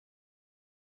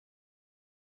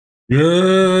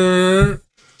Yeah.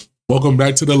 Welcome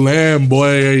back to the land, boy.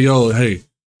 Hey, yo, hey.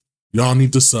 Y'all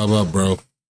need to sub up, bro.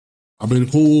 I've been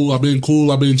cool. I've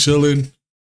been chilling.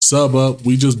 Sub up.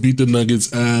 We just beat the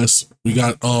Nuggets ass. We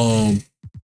got the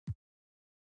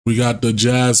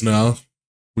Jazz now.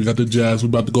 We got the Jazz. We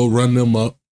about to go run them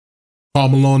up. Paul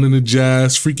Malone in the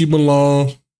Jazz. Freaky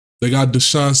Malone. They got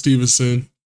Deshaun Stevenson.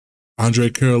 Andre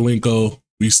Karolinko.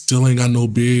 We still ain't got no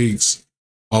bigs.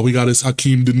 All we got is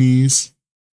Hakeem Denise.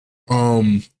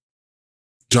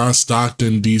 John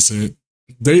Stockton, decent.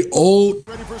 They old.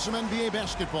 Ready for some NBA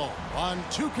basketball on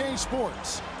 2K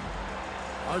Sports.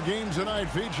 Our game tonight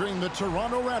featuring the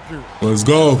Toronto Raptors. Let's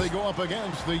go. They go up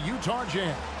against the Utah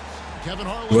Jazz. Kevin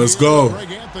Harlan. Let's go.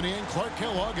 Greg Anthony and Clark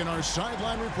Kellogg, and our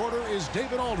sideline reporter is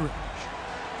David Aldridge.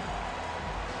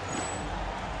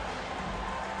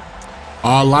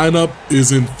 Our lineup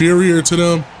is inferior to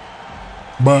them,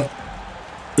 but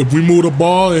if we move the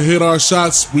ball and hit our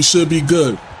shots, we should be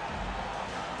good.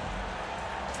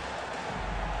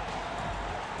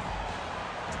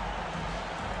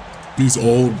 These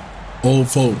old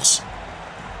folks.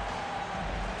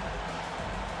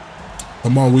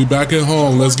 Come on, we back at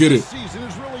home. Let's get it. Season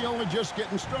is really only just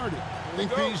getting started. I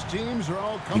think these teams are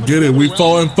all coming. Get it. We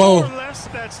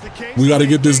 4-4. We got to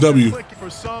get this W. For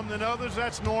some than others,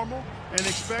 that's normal and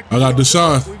expected. I got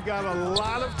Deshaun. We've got a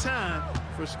lot of time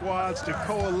for squads to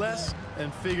coalesce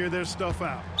and figure their stuff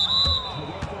out.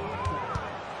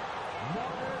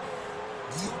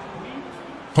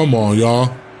 Come on,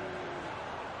 y'all.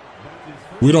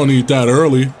 We don't need that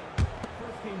early.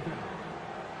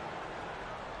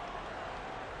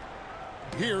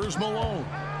 Here's Malone.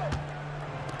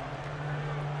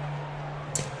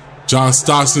 John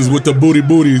Stockton's with the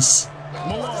booties.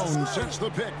 Malone sets the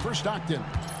pick for Stockton.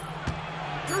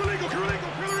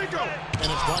 And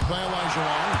it's blocked by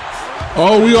Elijah.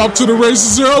 Oh, we off to the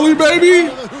races early, baby.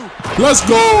 Let's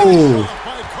go.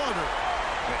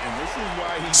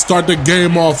 Start the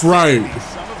game off right.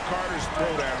 Some of Carter's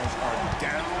throwdowns are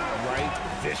downright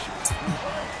vicious.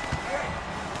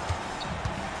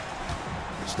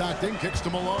 Stockton kicks to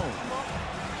Malone.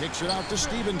 Kicks it out to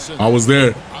Stevenson. I was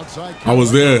there. Outside. I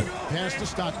was there. Pass to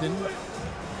Stockton.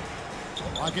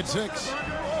 Lock at 6.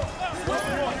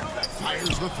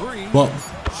 Fires the 3. Well,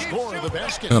 Score the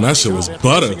basket. man, that shit was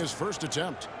butter. His first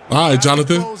attempt. All right,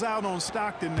 Jonathan. Goes out on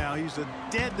Stockton now. He's a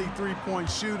deadly three-point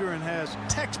shooter and has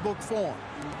textbook form.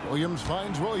 Williams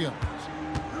finds Williams.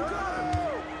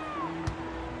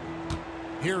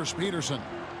 Here's Peterson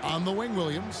on the wing.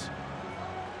 Williams.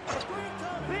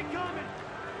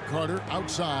 Carter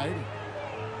outside.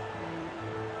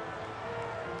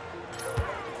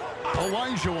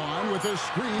 Elijah with a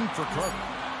screen for Carter.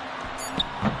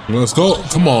 Let's go.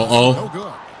 Come on, No oh.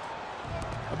 good.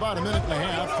 About a minute and a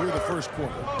half through the first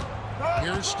quarter.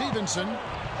 Here's Stevenson.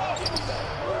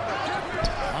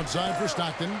 Outside for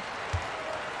Stockton.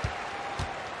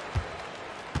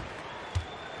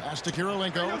 Pass to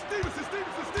Karolinko.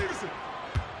 Stevenson.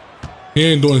 He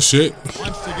ain't doing shit.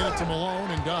 Wants to get it to Malone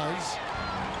and does.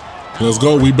 Let's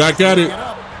go. We back at it.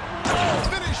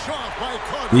 Finish off by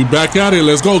Carter. We back at it.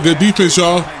 Let's go. Good defense,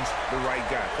 y'all. The right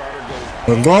guy. Carter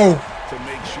goes Let's go. to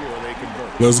make sure they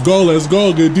convert. Let's go. Let's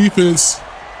go. Good defense.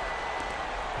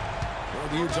 For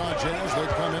the Utah Jazz, they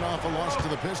come in off a loss to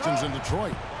the Pistons in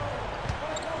Detroit.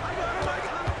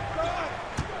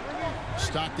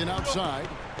 Stockton outside.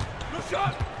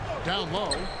 Down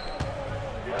low.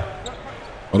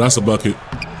 Oh, that's a bucket.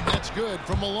 That's good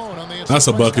from Malone on the inside. That's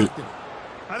a bucket. Stockton.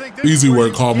 I think this Easy is where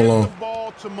work, you Karl get Malone. the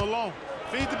ball to Malone.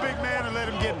 Feed the big man and let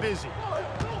him get busy.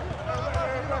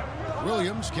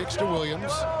 Williams kicks to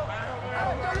Williams.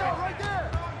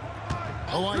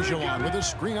 Elijah with a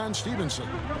screen on Stevenson.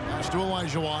 Pass to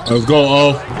Elijah. Let's go,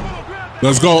 oh.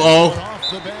 Let's go, oh.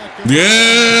 Off the back.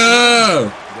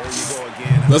 Yeah. There you go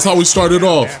again. That's how we started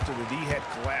off. After the D had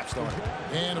collapsed on him.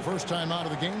 And a first time out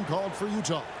of the game called for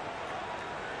Utah.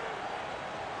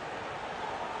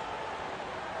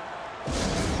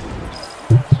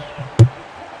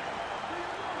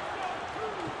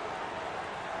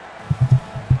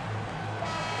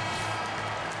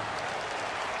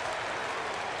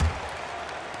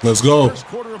 Let's go. First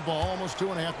quarter of ball, almost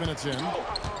 2.5 minutes in.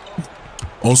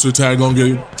 Ostertag gonna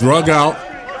get drug out.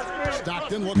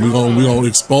 Stockton We gonna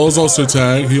expose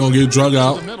Ostertag. He gonna get drug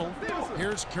out. the middle.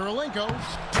 Here's Karolinko.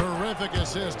 Terrific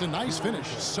assist. A nice finish.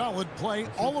 Solid play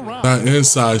all around. That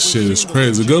inside shit is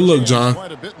crazy. Good look, John.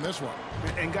 Quite a bit in this one.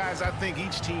 And guys, I think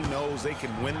each team knows they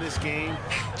can win this game.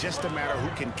 Just a matter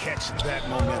who can catch that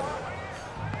momentum.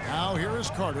 Now here is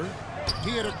Carter.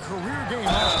 He had a career game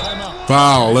last time out.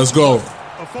 Foul. Let's go.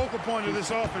 A focal point of this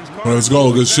offense. Let's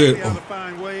go. Good shit. How to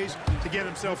find ways to get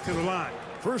himself to the line.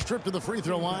 First trip to the free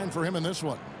throw line for him in this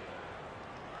one.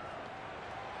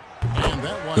 And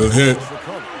that one good hit.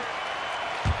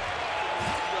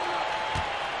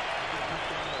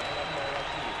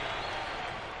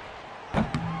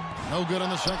 No good on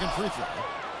the second free throw.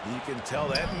 You can tell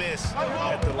that miss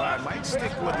at the line might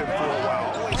stick with him for a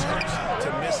while. Always hurts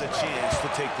to miss a chance to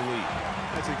take the lead.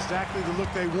 That's exactly the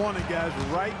look they wanted, guys.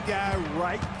 Right guy,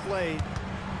 right play,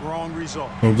 wrong result.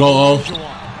 Go on.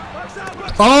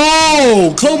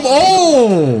 Oh, come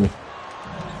on.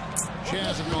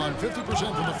 Jazz have gone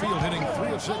 50% from the field, hitting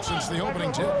 3 of 6 since the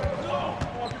opening tip.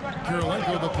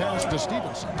 Kirilenko the pass to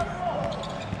Stevenson.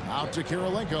 Out to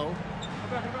Kirilenko.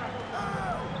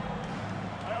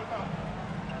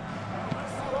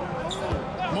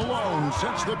 Malone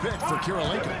sets the pick for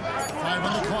Kirilenko. 5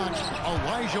 on the clock.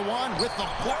 Olajuwon with the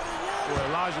block.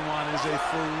 Olajuwon is a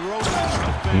ferocious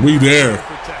defender. We there.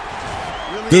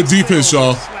 Really good defense,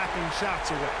 y'all.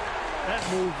 That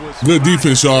move was good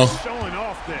defense, y'all. Showing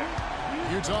off there.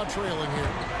 Utah trailing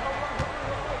here.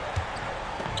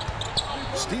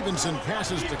 Stevenson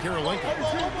passes to Kirilenko.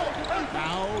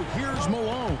 Now here's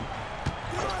Malone.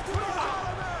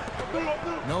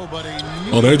 Nobody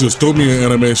knew. Oh, they just threw me in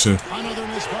animation. Another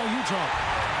miss by Utah.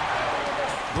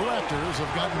 The Raptors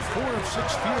have gotten 4 of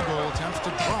 6 field goal attempts to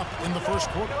drop in the first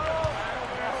quarter.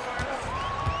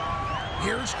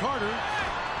 Here's Carter.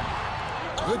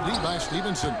 Good D by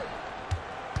Stevenson.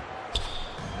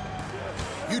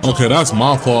 Utah Okay, that's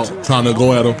my fault trying to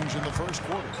go at him. In the first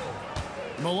quarter.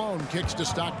 Malone kicks to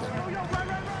Stockton.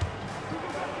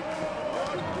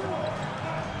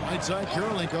 Right side,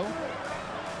 Kirilenko.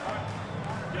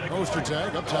 Poster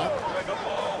tag up top.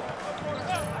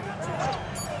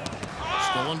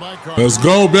 Stolen by Carter. Let's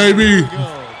go, baby.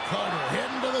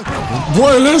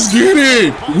 Boy, let's get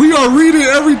it. We are reading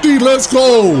everything. Let's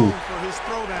go.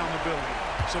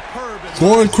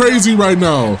 Going crazy right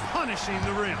now. Punishing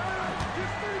the rim.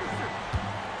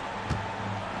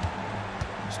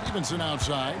 Stevenson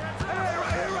outside.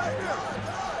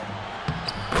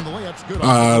 And the layup's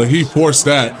good. He forced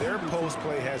that. Their post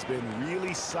play has been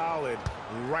really solid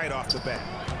right off the bat.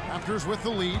 Raptors with the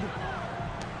lead.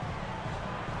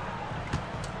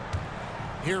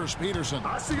 Here's Peterson.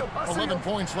 11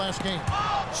 points last game.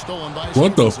 Stolen by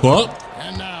What the Stevenson. fuck?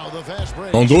 And now the fast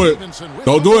break. Don't do it.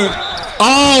 Don't do it.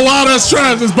 Oh, wow, that's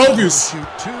trash. That's bogus.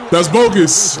 That's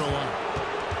bogus.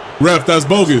 Ref, that's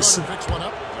bogus. I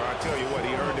tell you what,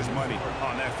 he earned his money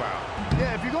on that foul.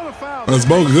 Yeah, if you're going to foul. That's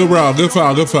bogus. Good round. Good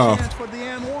foul. Good foul.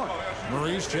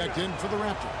 Murray's checked in for the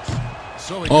Raptors.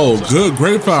 So Oh, good.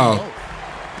 Great foul.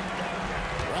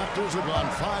 Raptors have gone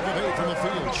 5 of 8 from the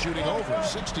field, shooting over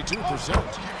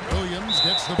 62%. Williams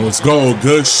gets the Let's go.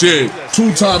 Good shit.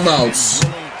 2 timeouts.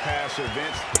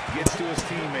 Gets to his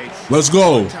teammates. Let's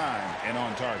go. On time and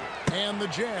on target. And the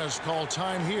Jazz call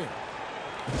time here.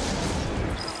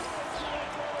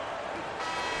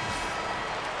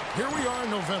 Here we are in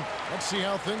November. Let's see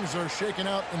how things are shaking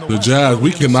out in The Jazz,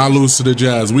 we cannot lose to the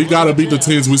Jazz. We got to beat the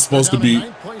teams we're supposed to beat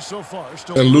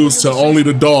and lose to only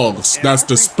the dogs. That's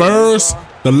the Spurs,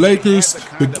 the Lakers,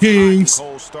 the Kings,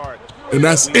 and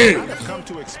that's it. Come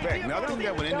to expect nothing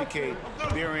that would indicate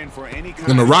they're in for any kind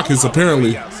And the Rockets,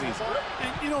 apparently. And,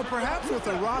 you know, perhaps with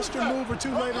a roster move or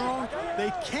two later on,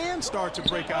 they can start to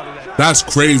break out of that. That's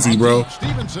crazy, bro.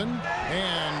 Stevenson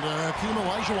and Hakeem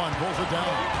Olajuwon pulls it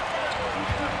down.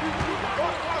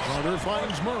 Carter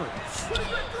finds Murray.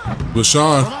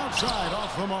 Rashawn. From outside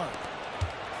off the mark.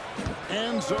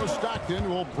 And so Stockton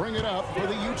will bring it up for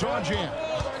the Utah Jazz.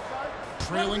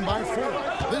 Trailing by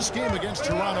 4. This game against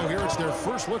Toronto here, it's their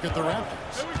first look at the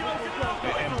Raptors.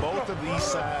 And both of these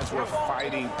sides were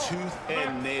fighting tooth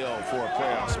and nail for a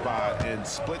playoff spot and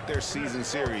split their season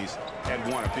series at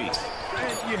 1 apiece.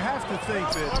 And you have to think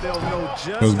that they'll know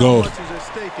just Let's go. how much is at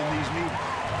stake in these meetings.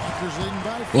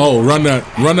 Oh, run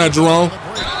that, Jerome.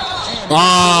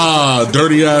 Ah,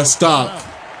 dirty ass stop.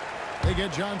 They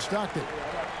get John Stockton.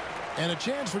 And a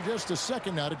chance for just a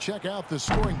second now to check out the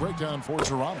scoring breakdown for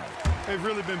Toronto. They've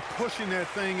really been pushing that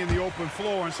thing in the open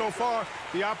floor, and so far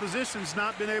the opposition's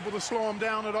not been able to slow them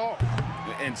down at all.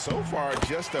 And so far,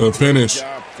 just a good finish.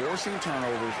 Job forcing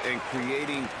turnovers and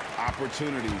creating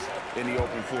opportunities in the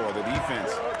open floor. The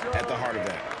defense at the heart of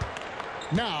that.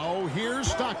 Now here's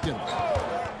Stockton.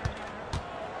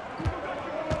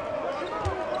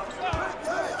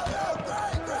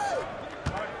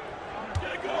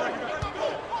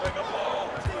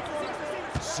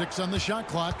 Six on the shot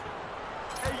clock.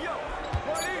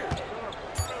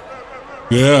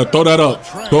 Yeah, throw that up.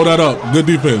 Throw that up. Good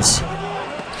defense.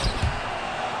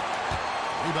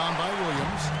 Rebound by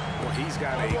Williams. Well, he's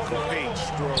got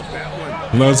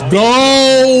Let's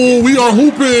go. We are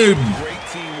hooping. Great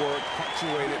teamwork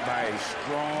punctuated by a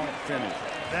strong finish.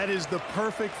 That is the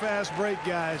perfect fast break,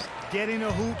 guys. Getting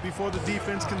a hoop before the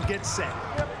defense can get set.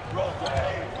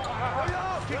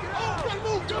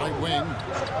 Right wing.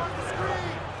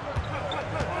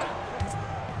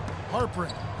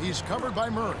 Harpering. He's covered by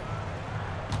Murray.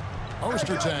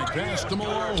 Oster tag pass to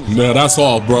Malone. Yeah, that's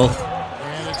all, bro.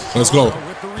 Let's go.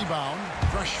 With the rebound.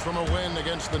 Fresh from a win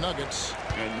against the Nuggets.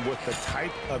 And with the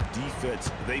type of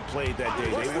defense they played that day,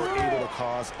 they were able to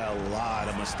cause a lot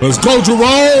of mistakes. Let's go,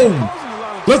 Jerome.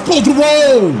 Let's go,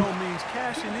 Jerome. Means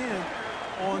cashing in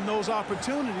on those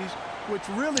opportunities, which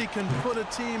really can put a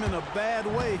team in a bad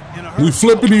way in a hurry. We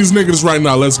flipping these niggas right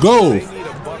now. Let's go. They need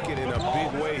a bucket in a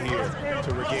big way here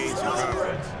to regain some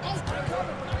confidence.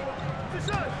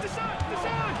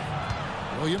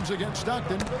 Williams against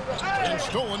Stockton. And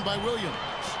stolen by Williams.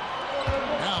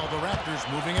 Now the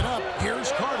Raptors moving it up.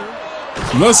 Here's Carter.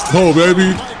 Let's go,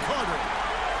 baby.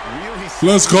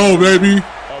 Let's go, baby.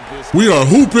 We are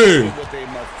hooping. With a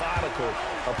methodical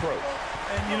approach.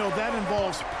 And, you know, that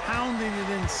involves pounding it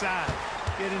inside,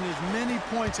 getting as many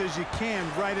points as you can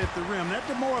right at the rim. That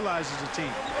demoralizes a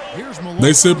team. Here's Malone.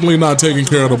 They simply not taking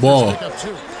care of the ball.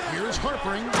 Here's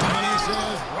Harpering. And he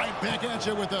says right back at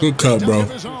you with a good cut, bro.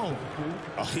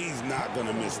 Oh, he's not going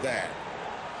to miss that.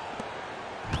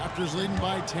 Raptors leading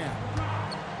by 10.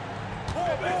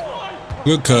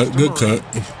 Good cut, good cut.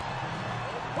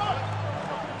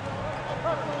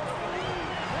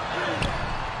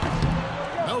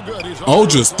 No good. Oh,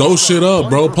 just throw shit up,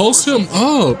 bro. Post him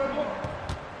up.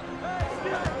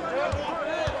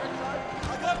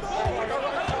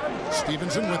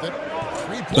 Stevenson with it.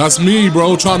 That's me,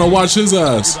 bro, trying to watch his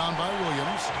ass. Rebound by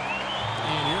Williams.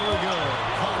 And here we go.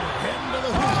 Carter heading to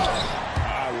the hoop.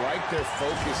 I like their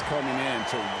focus coming in.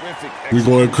 Terrific. We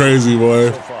going crazy,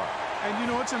 boy. So far. And, you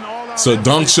know, it's an all-out It's a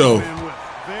dunk show.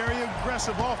 Very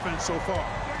aggressive offense so far.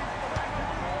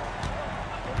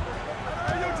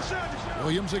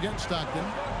 Williams against Stockton.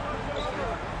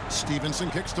 Stevenson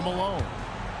kicks to Malone.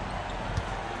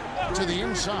 To the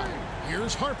inside.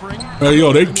 Here's Harpering. Hey,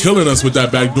 yo, they killing us with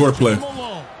that backdoor play.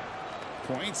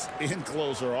 Points in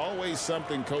close are always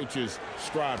something coaches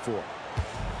strive for.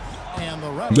 And the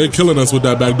Raptors, They killing us with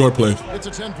that backdoor play. it's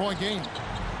a 10-point game.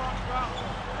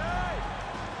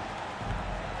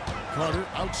 Carter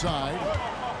outside.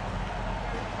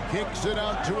 Kicks it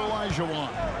out to Olajuwon.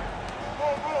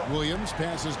 Williams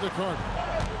passes to Carter.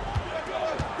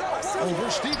 Over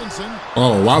Stevenson.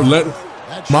 Oh, I let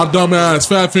my dumb ass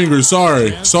fat fingers.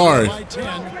 Sorry.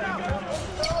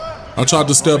 I tried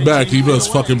to step back. He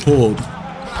just fucking pulled.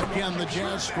 Again, the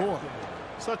Jazz score.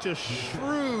 Such a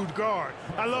shrewd guard.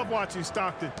 I love watching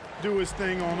Stockton do his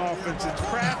thing on offense. It's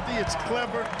crafty, it's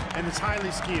clever, and it's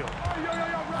highly skilled.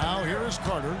 Now here is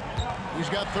Carter. He's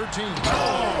got 13.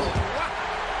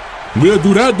 We'll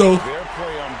do that, though. Their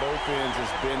play on both ends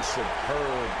has been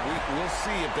superb. We'll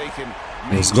see if they can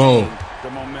Let's go. the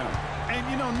momentum. And,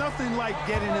 you know, nothing like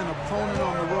getting an opponent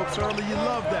on the ropes early. You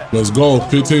love that. Let's go.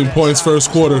 15 points first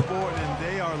quarter. And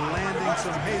they are landing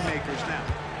some haymakers now.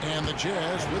 And the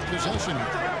Jazz with possession.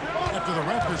 After the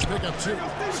Raptors pick up 2.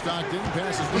 Stockton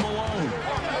passes to Malone.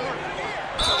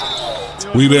 You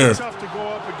know, We it's there. tough to go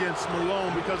up against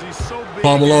Malone because he's so big.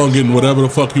 Paul Malone getting whatever the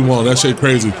fuck you want. That shit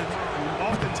crazy.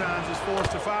 Oftentimes is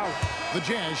forced to foul. The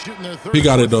Jazz shooting their third He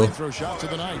got it, though. free throw shots of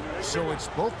the night. So it's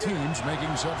both teams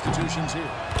making substitutions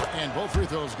here. And both free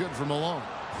throws good for Malone.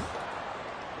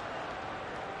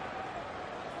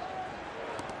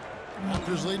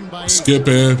 Raptors leading by 8. Skip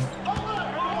in.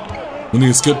 We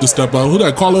need Skip to step up. Who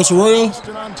that? Carlos Arroyo?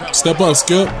 Step up,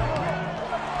 Skip.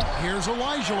 Here's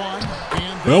Olajuwon.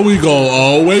 And There we go.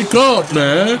 Oh, wake up,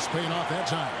 man. it's paying off that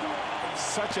time.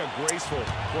 Such a graceful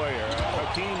player.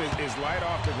 Hakeem is light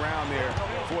off the ground there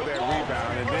for that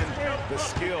rebound, and then the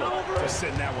skill to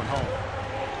send that one home.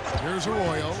 Here's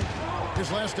Arroyo.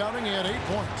 His last outing, he had 8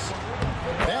 points.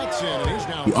 That's it. And he's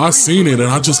now I seen it, and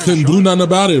I just couldn't do nothing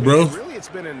about it, bro. Really, it's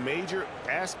been a major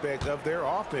aspect of their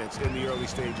offense in the early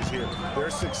stages here. Their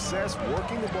success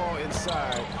working the ball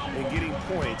inside and getting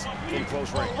points in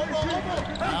close range.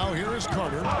 Now here is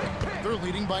Carter. They're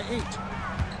leading by 8.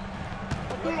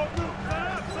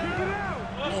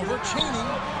 Over Cheney.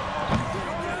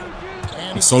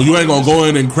 And So you ain't gonna go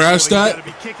in and crash He's got that? to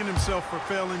be kicking himself for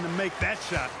failing to make that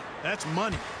shot. That's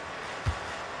money.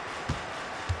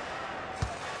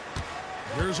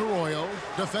 here's Arroyo,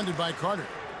 defended by Carter.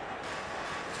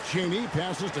 Cheney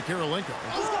passes to Karolinko.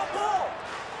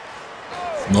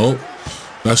 Nope.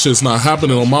 That shit's not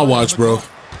happening on my watch, bro.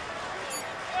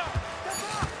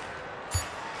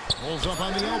 Pulls up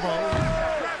on the elbow.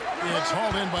 It's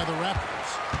hauled in by the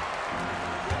Raptors.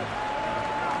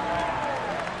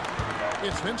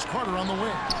 It's Vince Carter on the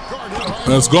wing.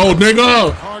 Let's go,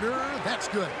 nigga. Carter, that's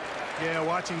good. Yeah,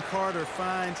 watching Carter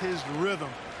find his rhythm.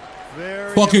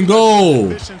 Very fucking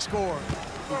goal. Efficient scorer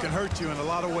who can hurt you in a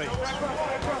lot of ways.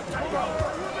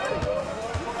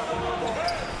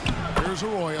 Here's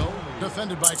Arroyo,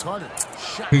 defended by Carter.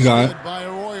 Shot He got it. by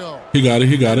Arroyo. He got it.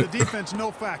 He got it. The defense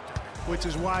no factor, which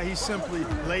is why he simply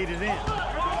laid it in.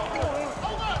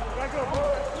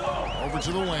 Over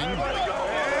to the wing.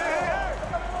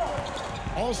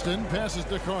 Alston passes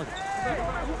to Carter.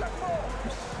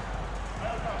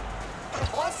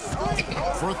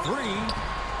 For three.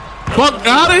 Fuck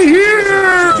out of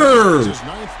here! His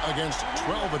ninth against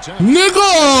 12 attempts.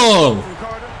 Nigga!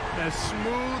 Carter, as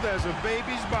smooth as a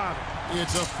baby's bottom.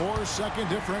 It's a 4-second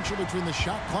differential between the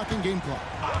shot clock and game clock.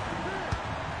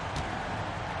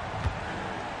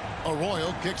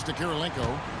 Arroyo kicks to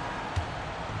Kirilenko.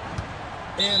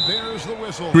 And there's the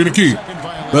whistle. Free the key.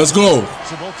 Let's go.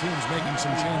 So both teams making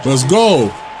some changes. Let's go.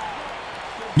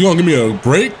 You gonna give me a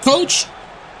break, coach?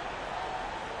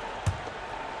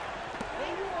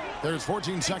 There's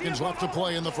 14 seconds left to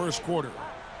play in the first quarter.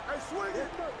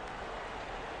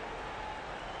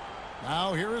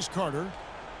 Now here is Carter.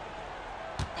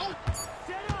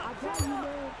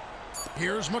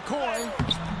 Here's McCoy.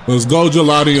 Let's go,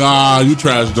 Gelati. Ah, you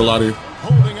trash, Gelati.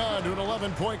 Holding on to an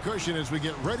 11-point cushion as we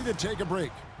get ready to take a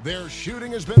break. Their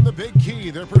shooting has been the big key.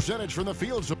 Their percentage from the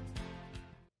field.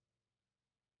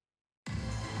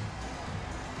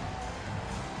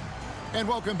 And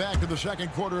welcome back to the second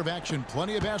quarter of action.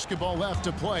 Plenty of basketball left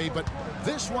to play, but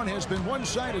this one has been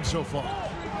one-sided so far.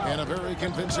 And a very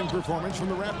convincing performance from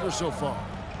the Raptors so far.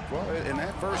 Well, in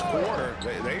that first quarter,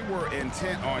 they were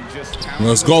intent on just pounding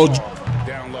Let's go. the ball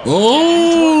down low.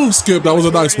 Oh, Skip, that was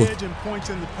a nice one. Edge and points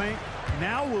in the paint.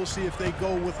 Now we'll see if they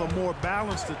go with a more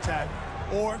balanced attack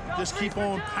or just keep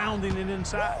on pounding it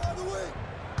inside.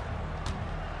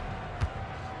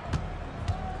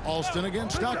 Alston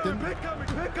against Stockton.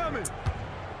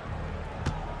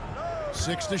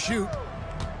 6 to shoot.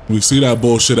 We see that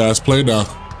bullshit ass play now.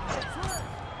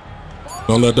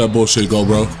 Don't let that bullshit go,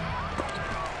 bro.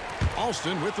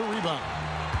 Alston with the rebound.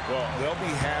 Well, they'll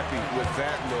be happy with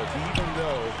that look, even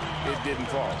though it didn't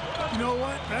fall. You know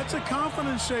what? That's a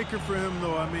confidence shaker for him,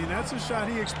 though. I mean, that's a shot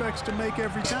he expects to make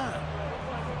every time.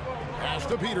 Pass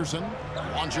to Peterson.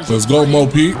 Let's go, Mo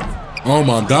Pete. Oh,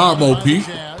 my God, Mo Pete.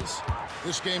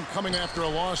 This game coming after a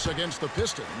loss against the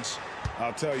Pistons.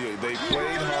 I'll tell you, they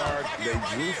played hard, they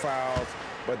drew fouls,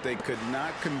 but they could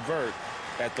not convert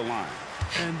at the line.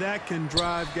 And that can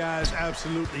drive guys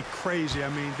absolutely crazy. I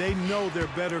mean, they know they're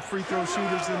better free throw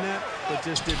shooters than that, but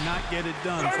just did not get it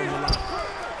done from the line.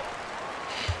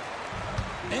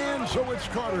 And so it's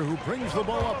Carter who brings the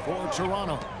ball up for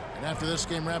Toronto. And after this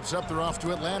game wraps up, they're off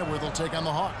to Atlanta where they'll take on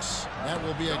the Hawks. That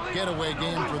will be a getaway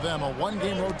game for them, a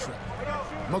one-game road trip.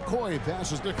 McCoy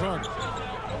passes to Carter.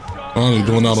 Only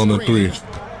doing out on the three.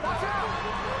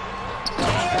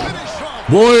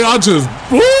 Boy, I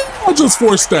just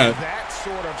forced that. That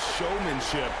sort of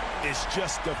showmanship is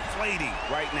just deflating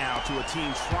right now to a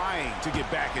team trying to get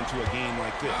back into a game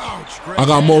like this. I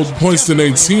got more points than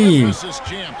their team.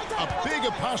 A big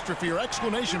apostrophe or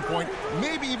exclamation point,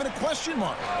 maybe even a question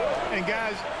mark. And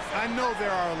guys, I know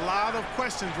there are a lot of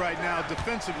questions right now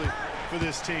defensively for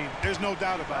this team. There's no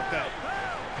doubt about that.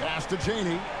 Pass to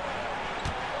Chaney.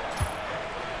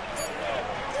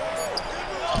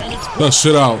 That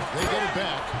shit out. They get it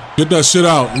back. Get that shit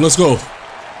out. Let's go.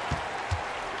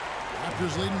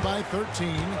 Raptors leading by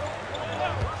 13.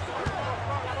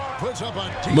 Puts up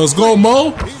a Let's go,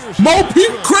 Mo. Mo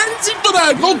Pete crazy for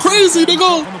that. Go crazy,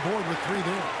 nigga. On the board with 3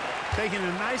 there. Taking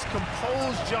a nice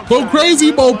composed jump. Go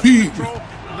crazy, Mo Pete.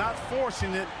 Not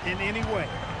forcing it in any way.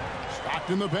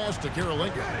 Stockton the pass to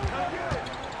Kirilenko.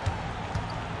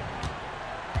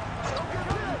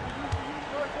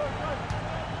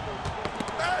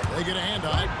 They get a hand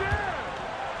on it.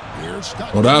 Here's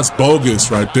Stockton. Oh, that's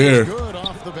bogus right there. Good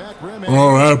off the back rim.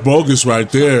 Oh, that's bogus right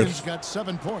there. Stockton's got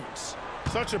 7 points.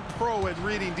 Such a pro at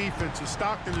reading defenses.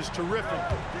 Stockton is terrific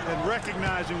at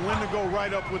recognizing when to go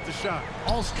right up with the shot.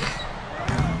 Alston.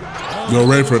 Yo,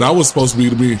 Rayford, that was supposed to be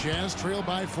to me. Jazz trail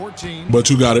by 14. But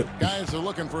you got it. Guys are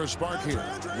looking for a spark here.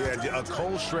 Yeah, a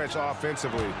cold stretch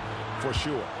offensively for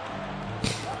sure.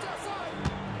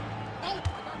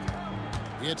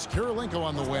 It's Kirilenko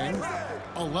on the wing.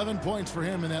 11 points for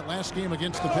him in that last game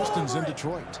against the Pistons in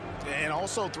Detroit. And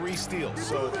also 3 steals.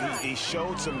 So he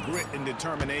showed some grit and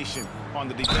determination on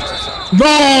the defensive side.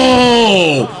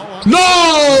 No!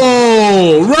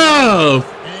 No! Ref!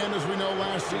 And as we know,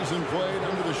 last season played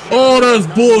under the Oh, that's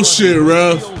bullshit,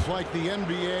 ref. Feels like the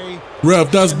NBA.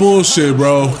 Ref, that's bullshit,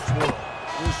 bro.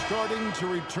 This starting to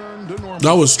return to normal.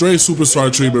 That was straight superstar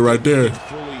treatment right there.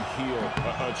 Fully heal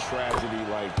a tragedy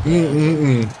like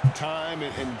that. Time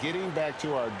and getting back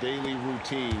to our daily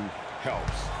routine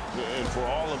helps. And for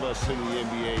all of us in the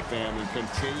NBA family,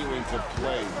 continuing to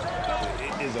play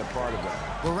is a part of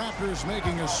that. The Raptors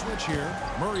making a switch here.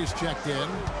 Murray's checked in.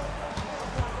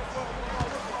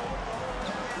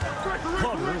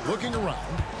 Carter looking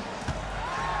around.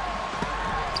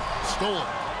 Stolen.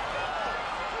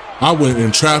 I went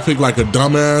in traffic like a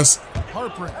dumbass.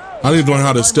 Harper. I need to learn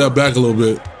how to step back a little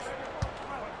bit.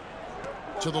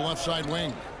 To the left side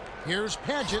wing. Here's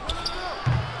Paget.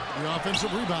 The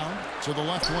offensive rebound to the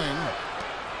left wing.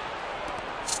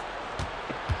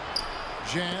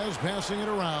 Jazz passing it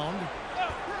around.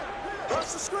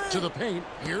 To the paint.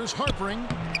 Here's Harpering.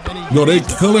 No, they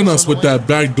killing us with that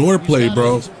backdoor play,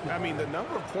 bro. I mean, the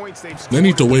number of points they've They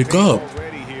need to wake up.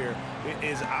 already here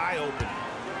is eye-opening.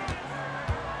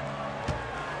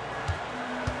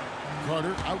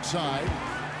 Carter outside.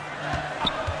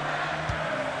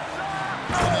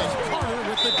 And then Carter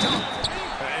with the dunk.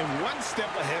 And one step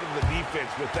ahead of the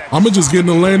defense with that. I'ma just get in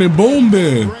the lane and boom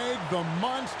then. Greg, the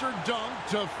monster dunk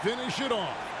to finish it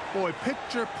off. Boy,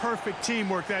 picture-perfect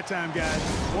teamwork that time, guys.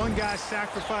 One guy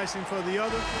sacrificing for the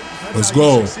other. That's Let's how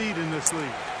go. you succeed in this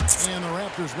league. And the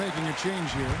Raptors making a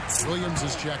change here. Williams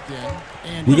is checked in.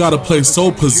 And We gotta play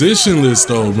so positionless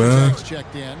though, man.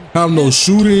 checked in. Have no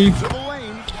shooting. To the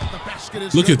lane. The basket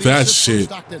is Look good. at The that assist from shit.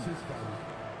 Stockton.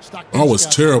 That was Stockton's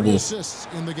got terrible. 3 assists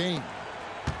in the game.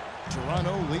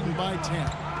 Toronto leading by 10.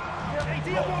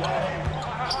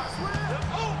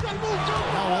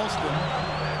 Now Alston.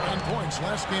 10 points.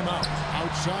 Last game out.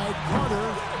 Outside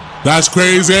Carter. That's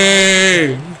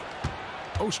crazy.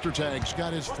 Ostertag's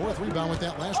got his 4th rebound with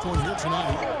that last one here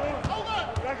tonight.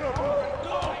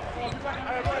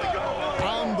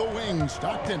 On the wing,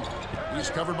 Stockton. He's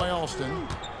covered by Alston.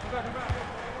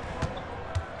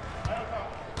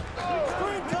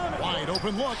 Wide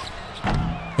open look.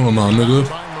 Come on, nigga.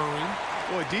 By Murray.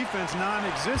 Boy, defense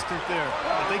non-existent there.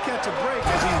 But they catch a break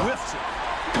as he whiffs it.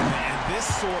 And this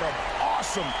sort of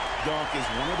awesome dunk is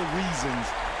one of the reasons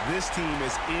this team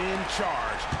is in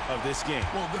charge of this game.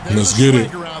 Well, Let's get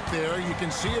it. Out there. You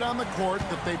can see it on the court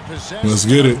that they possess. Let's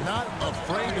get it. Not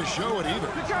afraid to show it either.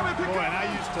 Boy, and I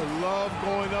used to love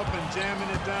going up and jamming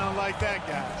it down like that,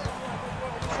 guys.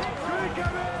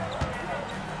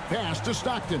 Pass to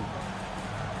Stockton.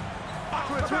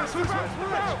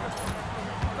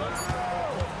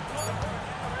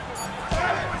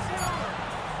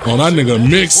 Oh, that nigga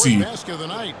Mixie. Basket of the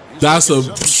night. He's That's a.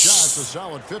 7 shots, a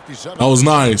solid 57. That was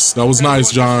nice. That was nice,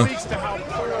 John. Speaks to how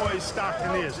poised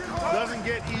Stockton is. Doesn't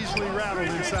get easily rattled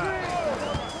inside.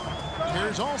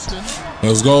 Here's Alston.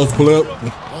 Let's go, Flip.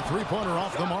 A 3-pointer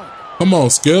off the mark. Come on,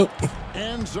 Skip.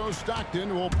 And so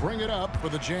Stockton will bring it up for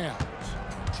the Jazz.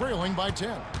 Trailing by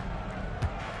 10.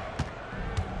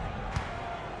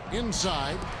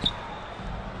 Inside.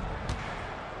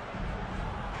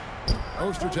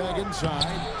 Ostertag inside.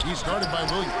 He's guarded by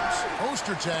Williams.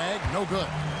 Ostertag, no good.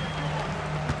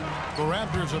 The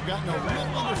Raptors have gotten a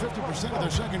little under 50% of their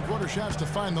second quarter shots to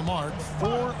find the mark. 4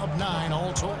 of 9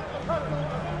 all told.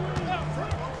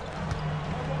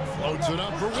 Floats it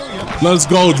up for Williams. Let's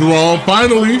go, Jerome.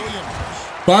 Finally.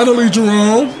 Finally,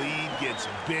 Jerome. Lead gets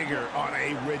bigger on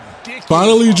a ridiculous.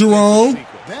 Finally, Jerome.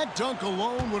 That dunk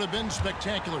alone would have been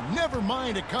spectacular. Never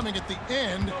mind it coming at the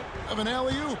end of an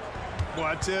alley-oop. Boy,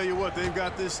 I tell you what, they've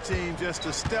got this team just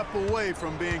a step away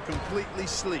from being completely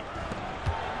asleep.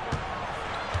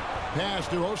 Pass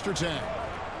to Ostertag.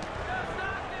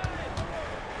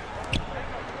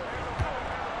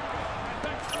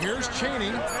 Here's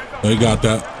Chaney. They got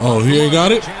that. Oh, he ain't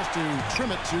got it? Chance to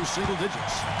trim it to single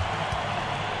digits.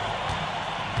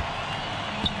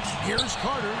 Here's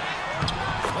Carter.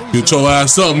 Get your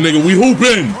ass up, nigga. We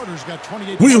hooping. Carter's got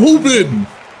 28 We hooping.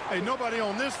 Hey, nobody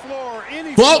on this floor or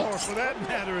any Fuck. floor for that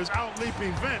matter is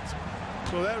out-leaping Vince.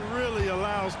 So that really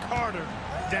allows Carter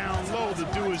down low to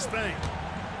do his thing.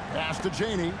 Pass to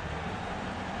Chaney.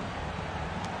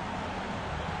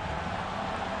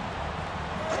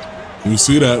 We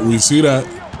see that. We see that.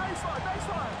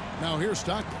 Now here's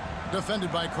Stockton,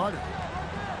 defended by Carter.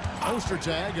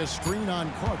 Ostertag, a screen on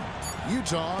Carter.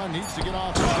 Utah needs to get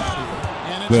off the shot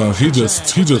here. And it's Yeah, he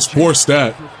Ostertag just forced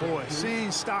that. Boy, seeing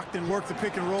Stockton work the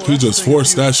pick and roll. He just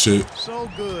forced that shit. So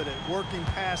good at working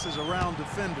passes around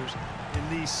defenders in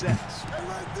these sets.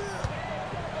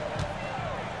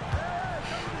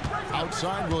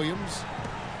 Outside Williams.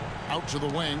 Out to the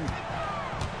wing.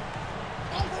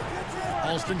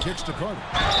 Alston kicks to Carter.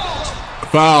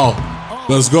 Foul.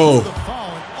 Let's go. The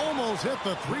foul and almost hit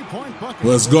With the three-point bucket.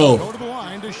 Let's go. Go to the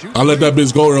line to shoot. I let that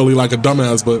bitch go early like a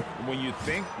dumbass, but When you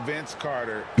think Vince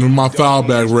Carter, in my foul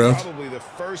bag, ref. probably the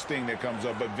first thing that comes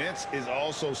up. But Vince is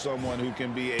also someone who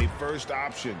can be a first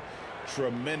option.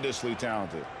 Tremendously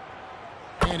talented.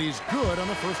 And he's good on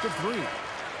the first of three.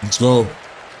 Let's go.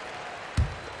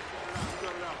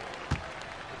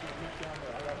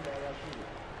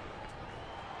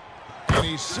 And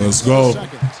he's Let's go.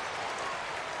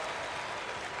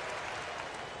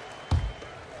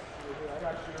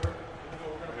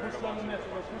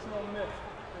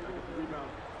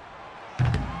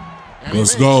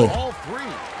 Let's go.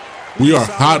 We are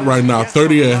hot right now.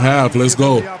 30 and a half. Let's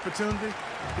go.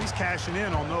 He's cashing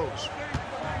in on those.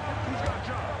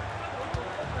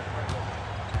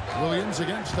 Williams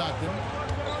against Stockton.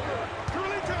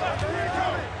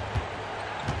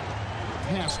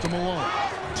 Pass to Malone.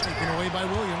 Taken away by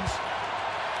Williams.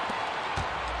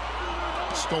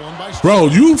 Stolen by Stockton. Bro,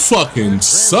 you fucking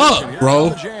suck,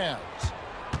 bro. Stevenson.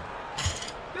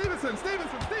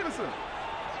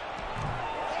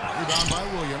 Rebound by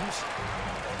Williams.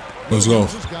 Let's go.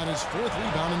 Williams has got his fourth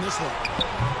rebound in this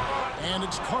one. And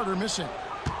it's Carter missing.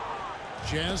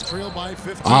 Jazz trail by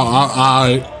 15.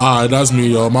 That's me,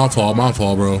 yo. My fault,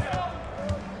 bro.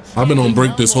 I've been on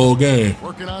break this whole game.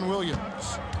 Working on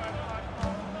Williams.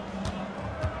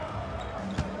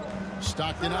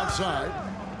 Stockton outside.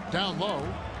 Down low.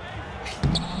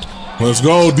 Let's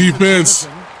go, defense.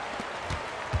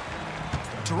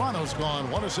 Toronto's gone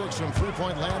 1 of 6 from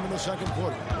three-point land in the second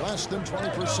quarter. Less than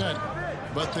 20%.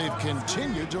 But they've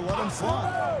continued to let him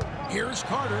fly. Here's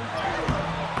Carter.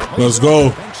 Let's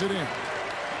go.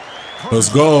 Let's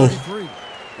go.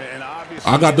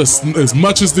 I got this as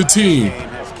much as the team.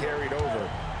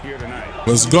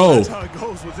 Let's go. That's how it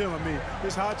goes with him. I mean,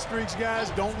 his hot streaks,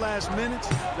 guys, don't last minutes.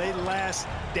 They last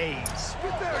days.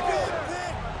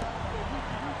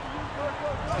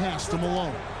 Pass to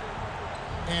Malone.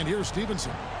 And here's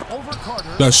Stevenson. Over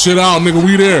Carter. That shit out, nigga.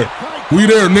 We there. We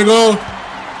there, nigga.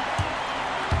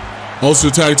 Ulster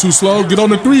tag too slow. Get on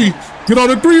the three. Get on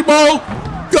the three, ball.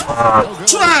 God,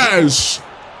 trash.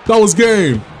 That was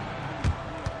game.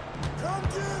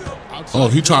 Oh,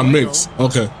 he trying to mix.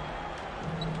 Okay.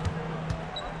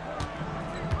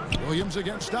 Williams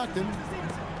against Stockton.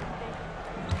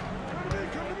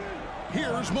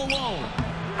 Here's Malone.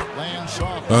 Lands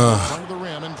soft in front of the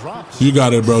rim and drops. You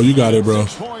got it, bro. You got it, bro.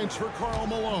 6 points for Karl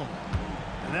Malone.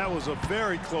 And that was a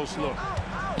very close look.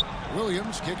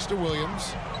 Williams kicks to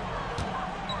Williams.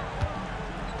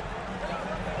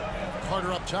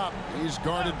 Carter up top. He's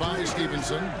guarded by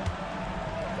Stevenson.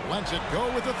 Lets it go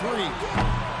with a three.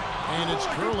 And it's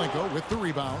Kurylenko with the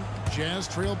rebound. Jazz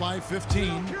trail by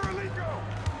 15.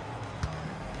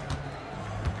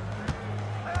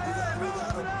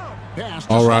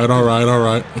 All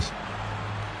right.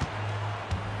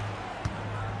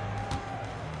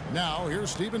 Now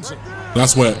here's Stevenson.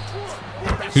 That's wet.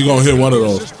 He gonna hit one of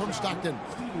those. Assist from Stockton.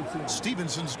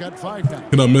 Stevenson's got 5 now.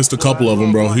 He done missed a couple of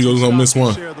them, bro. He was gonna miss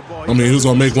one. I mean, he was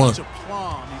gonna make one.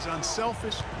 He's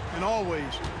unselfish and always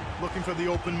looking for the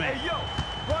open man. Hey, yo,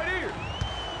 right here.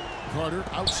 Carter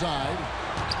outside.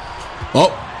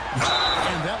 Oh.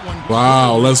 And that one.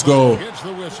 Wow, let's go. Gets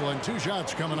the whistle and 2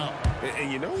 shots coming up.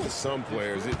 And you know, with some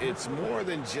players, it's more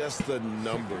than just the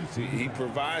numbers. He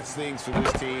provides things for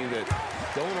this team that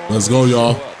don't always Let's go,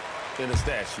 y'all. show up in a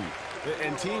stat sheet.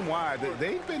 And team-wide,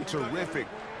 they've been terrific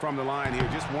from the line here.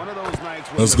 Just one of those nights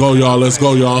where Let's go, y'all. Let's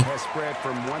go, y'all. Has spread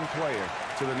from one player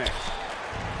to the next.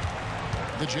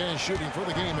 The Jazz shooting for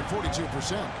the game at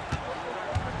 42%.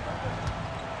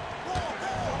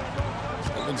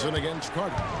 Stevenson against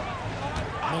Carter.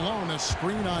 Malone, a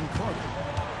screen on Carter.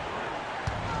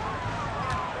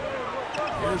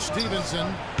 Here's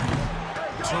Stevenson.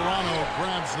 Toronto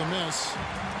grabs the miss.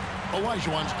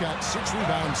 Olajuwon's got 6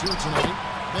 rebounds here tonight.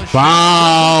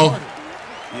 Wow.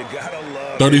 You gotta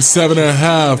love 37 and a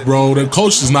half, bro. The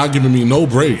coach is not giving me no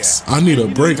breaks. I need a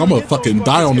break. I'm gonna fucking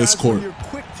die on this court. You're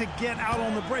quick to get out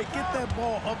on the break. Get that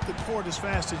ball up the court as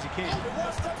fast as you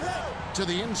can. To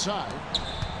the inside.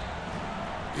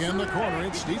 In the corner,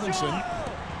 it's Stevenson.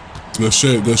 Good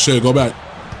shit. Good shit. Go back.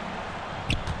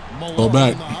 Malone Go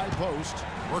back. on the high post.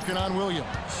 Working on Williams.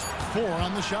 4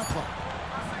 on the shot clock.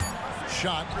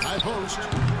 Shot, high post.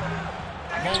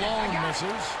 Malone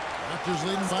misses. Raptors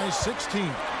leading by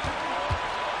 16.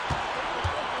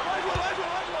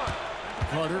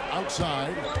 Carter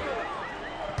outside.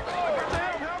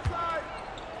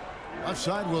 Left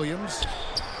side, Williams.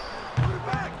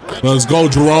 Let's go,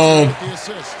 Jerome.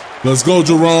 Let's go,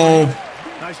 Jerome.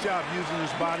 Nice job using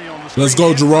his body on the Let's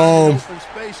go, Jerome. open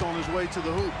space on his way to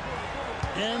the hoop.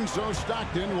 And so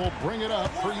Stockton will bring it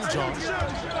up for Utah.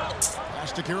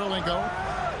 Pass to Kirilenko.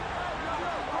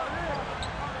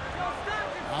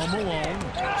 Now Malone.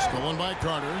 Stolen by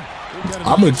Carter.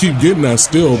 I'm going to keep getting that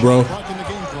still, bro.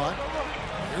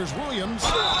 Here's Williams.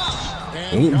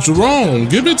 Jerome,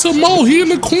 give it to Mo. He in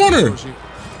the corner.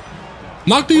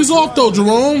 Knock these off, though,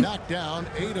 Jerome. Down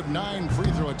 8 of 9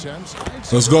 free throw attempts.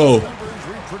 Let's go.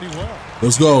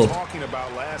 Let's go.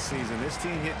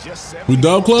 We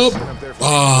dub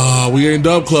club? We ain't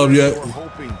dub club yet.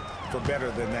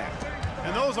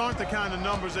 And those aren't the kind of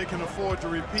numbers they can afford to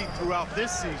repeat throughout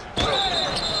this season.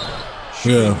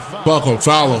 Yeah, fuck him,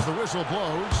 foul him.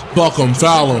 Fuck him,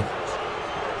 foul him.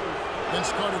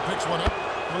 Vince Carter picks one up.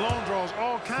 Malone draws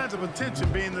all kinds of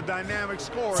attention being the dynamic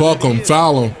scorer. Fuck him,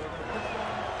 foul him.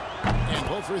 And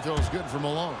both free throws good for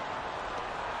Malone.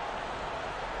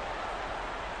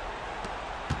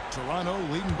 Toronto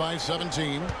leading by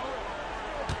 17.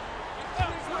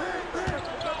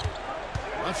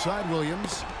 Left side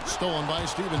Williams, stolen by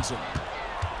Stevenson.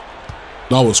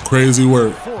 That was crazy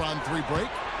work. 4-on-3 break.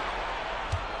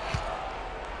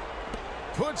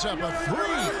 Puts up a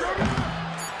three.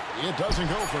 It doesn't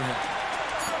go for him.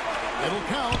 It'll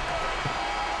count.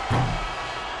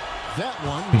 That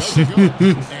one doesn't go.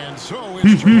 And so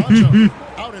it's Toronto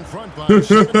out in front by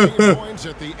 17 points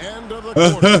at the end of the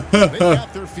quarter. They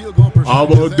got their field goal percentage.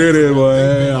 Almost did it,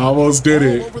 boy. Almost did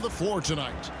it. All over the floor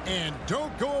tonight. And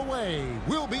don't go away.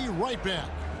 We'll be right back.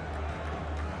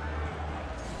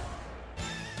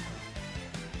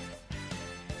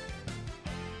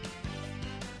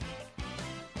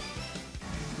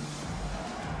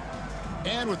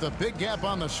 And with a big gap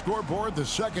on the scoreboard, the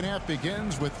second half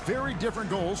begins with very different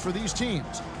goals for these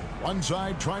teams. One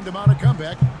side trying to mount a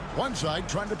comeback, one side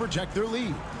trying to protect their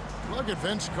lead. Look at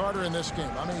Vince Carter in this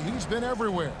game. I mean, he's been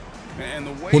everywhere. And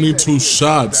the way 22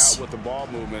 shots. with the ball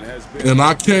movement has been and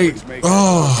I can't.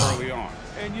 Early on.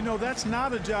 And you know, that's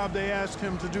not a job they asked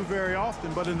him to do very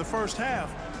often, but in the first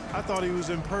half, I thought he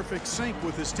was in perfect sync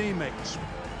with his teammates.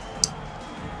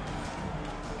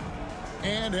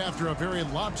 And after a very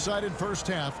lopsided first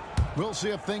half, we'll see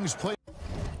if things play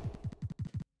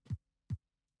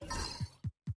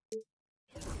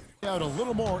out a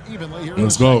little more evenly here.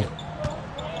 Let's go.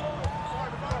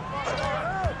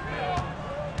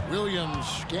 Williams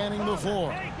scanning the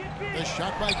floor. The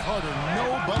shot by Carter.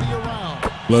 Nobody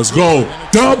around. Let's go.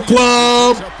 Dub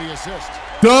club.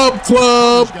 Dub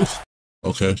club.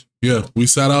 Okay. Yeah, we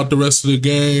sat out the rest of the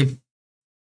game.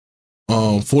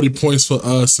 40 points for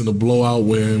us in a blowout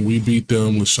win. We beat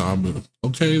them. LaShawn Moore.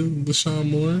 Okay, LaShawn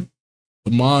Moore.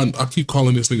 Lamont. I keep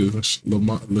calling this nigga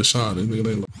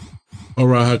LaShawn. All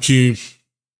right, Hakeem.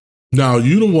 Now,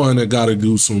 you the one that got to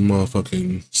do some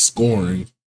motherfucking scoring.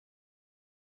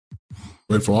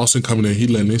 Right, for Austin coming in, he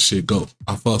letting this shit go.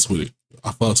 I fuss with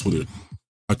it.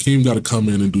 Hakeem got to come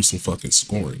in and do some fucking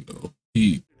scoring, though.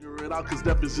 Figure it out, because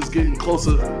Steph is just getting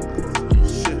closer.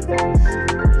 Shit.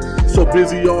 So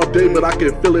busy all day, but I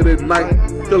can feel it at night.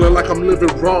 Feeling like I'm living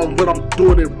wrong, but I'm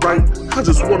doing it right. I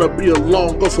just wanna be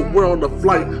alone, go somewhere on the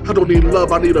flight. I don't need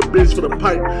love, I need a bitch for the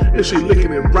pipe. Is she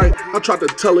licking it right? I tried to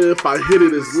tell her if I hit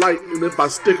it, it's light. And if I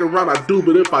stick around, I do,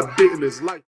 but if I didn't, it's light.